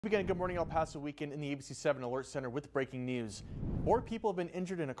Again, good morning, El Paso weekend in the ABC 7 Alert Center with breaking news. 4 people have been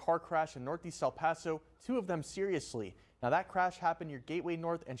injured in a car crash in northeast El Paso, 2 of them seriously. Now that crash happened near Gateway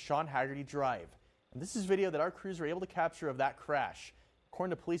North and Sean Haggerty Drive. And this is video that our crews were able to capture of that crash.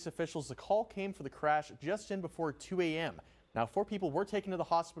 According to police officials, the call came for the crash just in before 2 a.m. Now 4 people were taken to the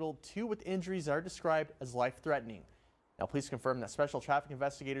hospital, 2 with injuries that are described as life-threatening. Now police confirmed that special traffic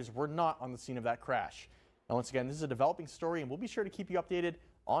investigators were not on the scene of that crash. Now once again, this is a developing story and we'll be sure to keep you updated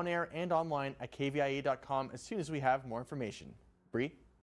on air and online at kvia.com as soon as we have more information. Bree?